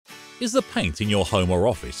Is the paint in your home or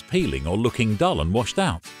office peeling or looking dull and washed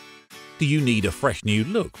out? Do you need a fresh new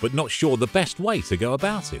look but not sure the best way to go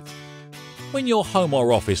about it? When your home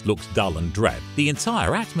or office looks dull and drab, the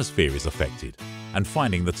entire atmosphere is affected, and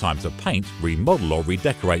finding the time to paint, remodel or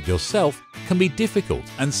redecorate yourself can be difficult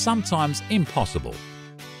and sometimes impossible.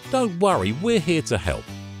 Don't worry, we're here to help.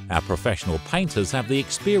 Our professional painters have the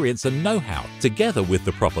experience and know-how, together with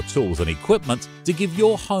the proper tools and equipment, to give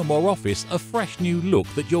your home or office a fresh new look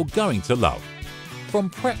that you're going to love. From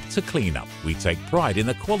prep to cleanup, we take pride in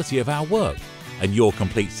the quality of our work, and your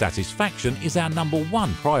complete satisfaction is our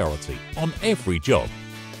 #1 priority on every job.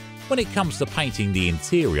 When it comes to painting the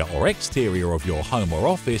interior or exterior of your home or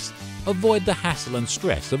office, avoid the hassle and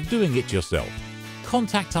stress of doing it yourself.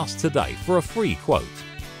 Contact us today for a free quote.